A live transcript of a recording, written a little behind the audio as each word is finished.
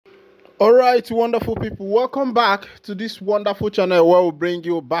All right, wonderful people, welcome back to this wonderful channel where we bring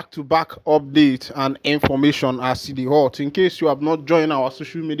you back-to-back updates and information as the hot. In case you have not joined our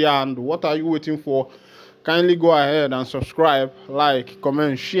social media, and what are you waiting for? Kindly go ahead and subscribe, like,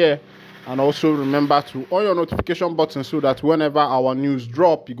 comment, share, and also remember to on your notification button so that whenever our news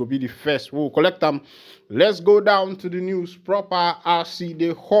drop, you go be the first. We'll collect them. Let's go down to the news proper as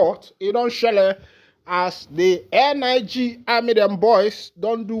the hot. It don't share as the NIG army them boys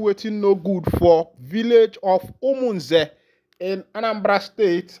don't do wetin no good for village of Umunze in Anambra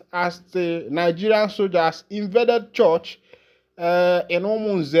State as the Nigerian soldiers invaded church in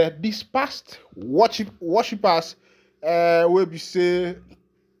Umunze. Dispersed worshippers will be say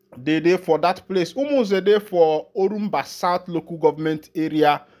they there for that place. Umunze there for Orumba South local government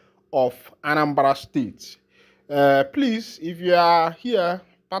area of Anambra State. Please, if you are here,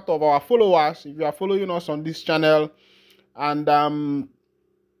 part of our followers, if you are following us on this channel and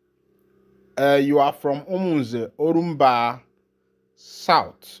you are from Umunze, Orumba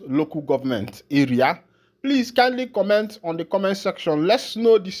South local government area, please kindly comment on the comment section. Let's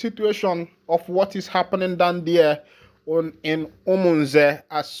know the situation of what is happening down there in Umunze,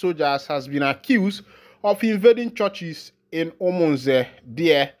 as soldiers has been accused of invading churches in Umunze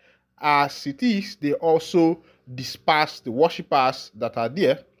there. As it is, they also disperse the worshippers that are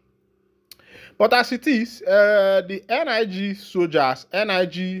there. But as it is, the NIG soldiers,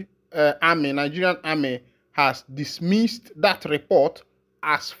 army, Nigerian army, has dismissed that report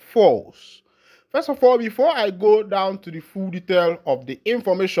as false. First of all, before I go down to the full detail of the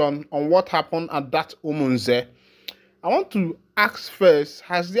information on what happened at that Umunze, I want to ask first,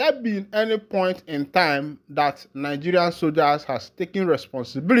 has there been any point in time that Nigerian soldiers has taken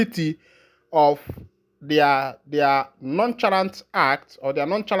responsibility of their nonchalant act or their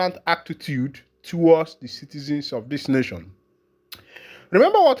nonchalant attitude towards the citizens of this nation?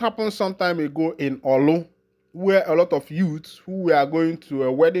 Remember what happened some time ago in Olu, where a lot of youths who were going to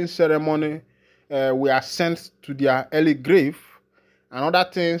a wedding ceremony were sent to their early grave, and other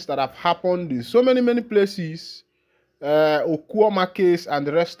things that have happened in so many places, Okuoma case and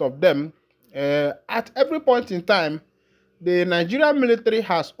the rest of them. At every point in time, the Nigerian military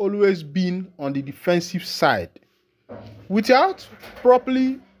has always been on the defensive side without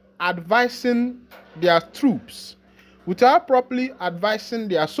properly advising their troops, without properly advising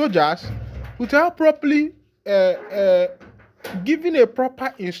their soldiers, without properly giving a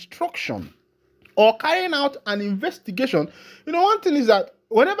proper instruction or carrying out an investigation. You know, one thing is that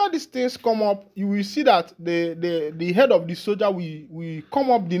whenever these things come up, you will see that the head of the soldier will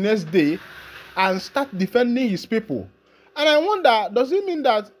come up the next day and start defending his people. And I wonder, does it mean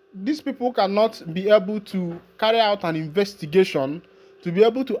that these people cannot be able to carry out an investigation to be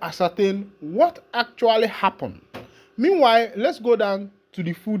able to ascertain what actually happened? Meanwhile, let's go down to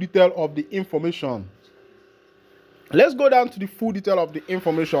the full detail of the information. Let's go down to the full detail of the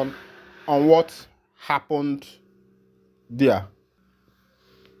information on what happened there.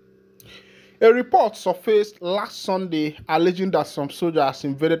 A report surfaced last Sunday alleging that some soldiers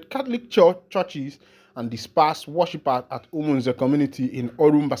invaded Catholic churches and dispersed worshippers at Umunze community in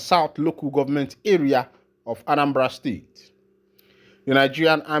Orumba South local government area of Anambra State. The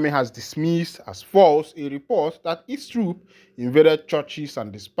Nigerian army has dismissed as false a report that its troop invaded churches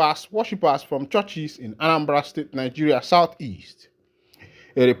and dispersed worshippers from churches in Anambra State, Nigeria Southeast.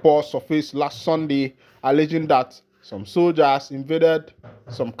 A report surfaced last Sunday alleging that some soldiers invaded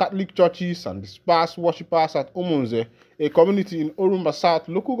some Catholic churches and dispersed worshippers at Umunze, a community in Orumba South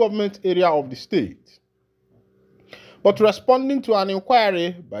local government area of the state. But responding to an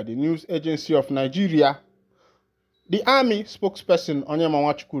inquiry by the news agency of Nigeria, the army spokesperson Onyema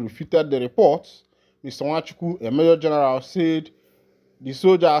Nwachukwu refuted the report. Mr. Nwachukwu, a major general, said the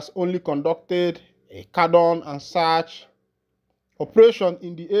soldiers only conducted a cordon and search operation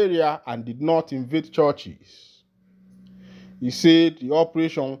in the area and did not invade churches. He said the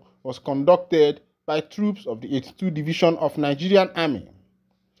operation was conducted by troops of the 82 Division of Nigerian Army.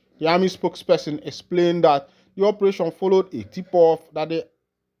 The army spokesperson explained that the operation followed a tip-off that the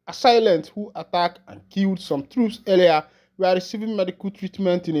assailants who attacked and killed some troops earlier were receiving medical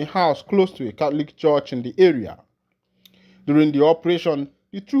treatment in a house close to a Catholic church in the area. During the operation,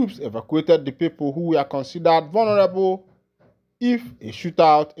 the troops evacuated the people who were considered vulnerable if a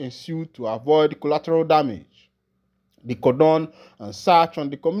shootout ensued to avoid collateral damage. The cordon and search on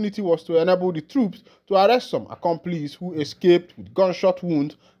the community was to enable the troops to arrest some accomplices who escaped with gunshot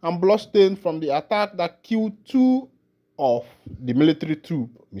wounds and bloodstains from the attack that killed 2 of the military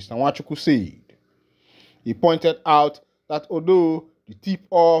troops, Mr. Nwachukwu said. He pointed out that although the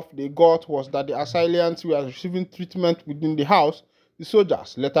tip-off they got was that the assailants were receiving treatment within the house, The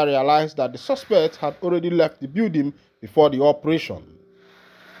soldiers later realized that the suspect had already left the building before the operation.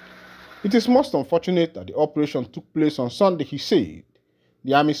 It is most unfortunate that the operation took place on Sunday, he said.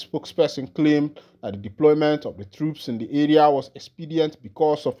 The army spokesperson claimed that the deployment of the troops in the area was expedient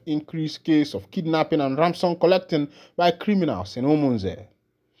because of increased case of kidnapping and ransom collecting by criminals in Umunze.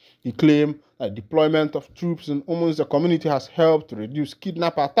 He claimed that the deployment of troops in Umunze community has helped to reduce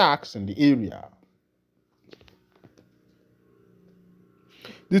kidnap attacks in the area.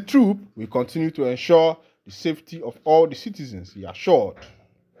 The troop will continue to ensure the safety of all the citizens, he assured.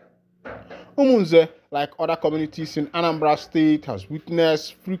 Umunze, like other communities in Anambra State, has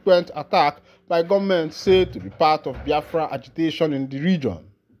witnessed frequent attacks by government said to be part of Biafra agitation in the region.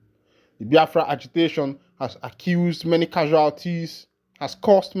 The Biafra agitation has caused many casualties on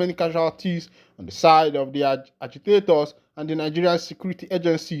the side of the agitators and the Nigerian security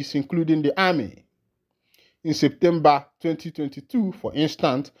agencies, including the army. In September 2022, for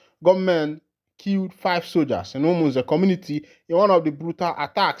instance, government killed 5 soldiers in Umunze community in one of the brutal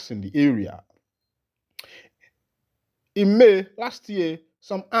attacks in the area. In May last year,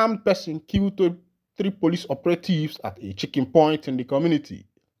 some armed person killed 3 police operatives at a checking point in the community.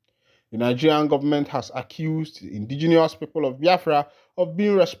 The Nigerian government has accused the indigenous people of Biafra of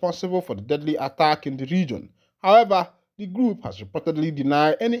being responsible for the deadly attack in the region. However, the group has reportedly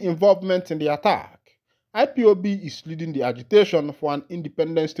denied any involvement in the attack. IPOB is leading the agitation for an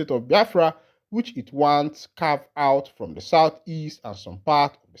independent state of Biafra, which it wants carved out from the southeast and some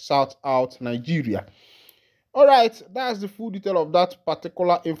part of the south Nigeria. All right, that's the full detail of that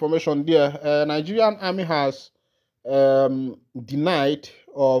particular information there. Nigerian army has denied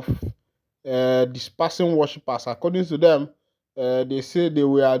of dispersing worshippers. According to them, they say they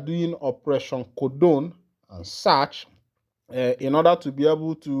were doing Operation Cordon and search in order to be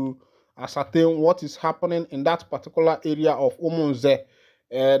able to ascertain what is happening in that particular area of Umunze.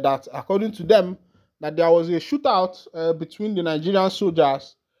 That according to them, that there was a shootout between the Nigerian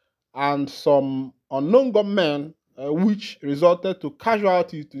soldiers and some unknown gunmen, which resulted to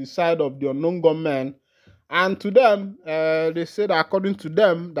casualties to the side of the unknown gunmen. And to them, they said, according to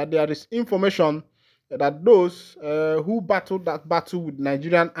them, that there is information that those who battled that battle with the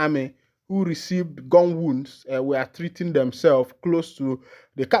Nigerian army, who received gun wounds, were treating themselves close to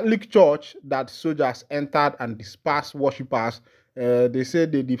the Catholic church that soldiers entered and dispersed worshippers. They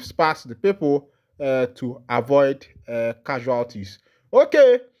said they dispersed the people to avoid casualties.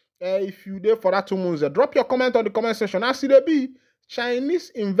 Okay, if you there for that 2 months, drop your comment on the comment section. As it be,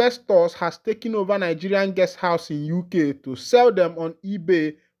 Chinese investors has taken over Nigerian guest house in UK to sell them on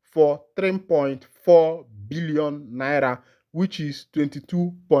eBay for 3.4 billion naira, which is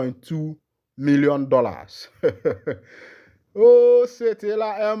 $22.2 million. Oh, say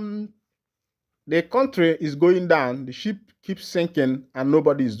Taylor, the country is going down, the ship keeps sinking, and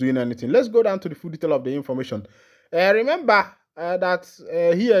nobody is doing anything. Let's go down to the full detail of the information. Remember that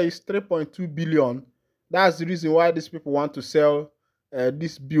here is 3.2 billion. That's the reason why these people want to sell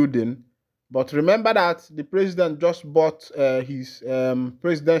this building. But remember that the president just bought his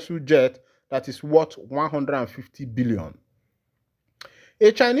presidential jet that is worth 150 billion.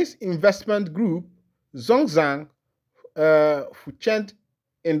 A Chinese investment group, Zhongzhang Fuchent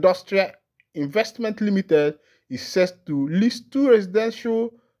Industrial Investment Limited, is set to list 2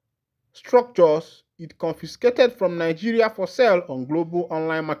 residential structures it confiscated from Nigeria for sale on global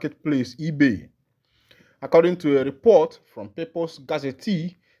online marketplace eBay. According to a report from People's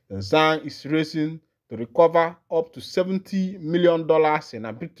Gazette, Zhang is racing to recover up to $70 million in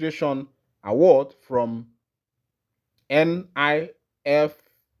arbitration award from NIFWEI.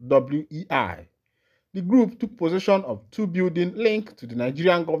 The group took possession of 2 buildings linked to the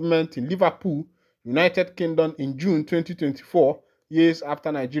Nigerian government in Liverpool, United Kingdom in June 2024, years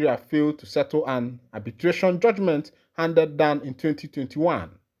after Nigeria failed to settle an arbitration judgment handed down in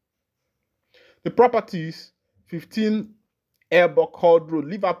 2021. The properties, 15 Airbuck Road,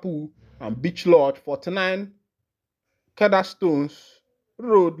 Liverpool, and Beach Lodge, 49 Kedderstones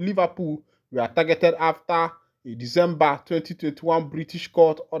Road, Liverpool, were targeted after a December 2021 British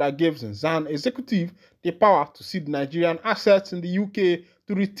court order gave Zhang executive the power to seize Nigerian assets in the UK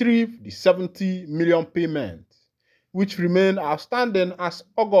to retrieve the 70 million payment, which remained outstanding as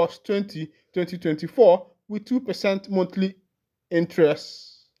August 20, 2024, with 2% monthly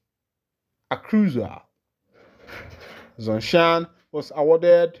interest accrual. Zhongshan was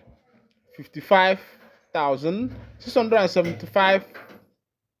awarded $55,675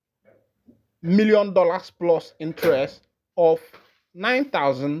 million plus interest of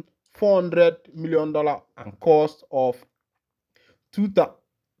 $9,400 million and cost of $2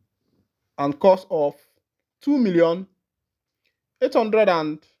 million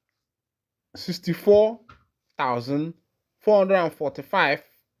 864,445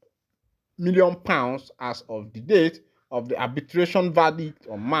 million pounds as of the date of the arbitration verdict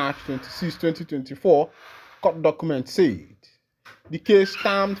on March 26, 2024, court documents said. The case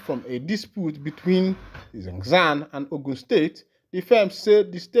stemmed from a dispute between Zhejiang and Ogun State. The firm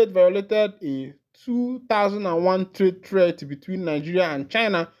said the state violated a 2001 trade treaty between Nigeria and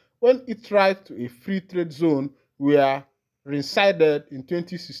China when its right to a free trade zone were reinstated in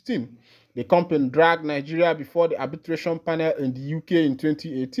 2016. The company dragged Nigeria before the arbitration panel in the UK in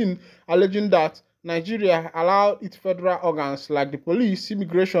 2018, alleging that Nigeria allowed its federal organs like the police,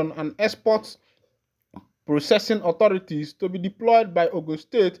 immigration, and exports processing authorities to be deployed by Ogun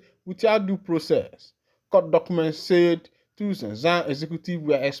State without due process. Court documents said two Zhejiang executives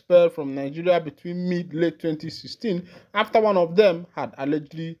were expelled from Nigeria between mid-late 2016 after one of them had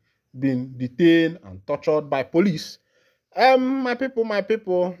allegedly been detained and tortured by police. My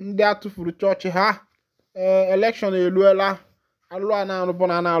people, ndị atụfuru chọọchị ha election eluela alụa na alụpụ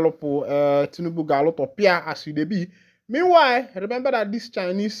na alụpụ Tinubu ga-alụtọpịa as e dey be. Meanwhile, remember that these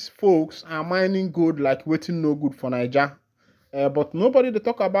Chinese folks are mining gold like waiting no good for Naija. But nobody dey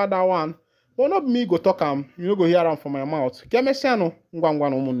talk about that one. But not me go talk am, you no go hear am from my mouth. Kemesiano ngwa ngwa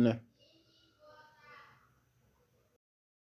na ụmụnne.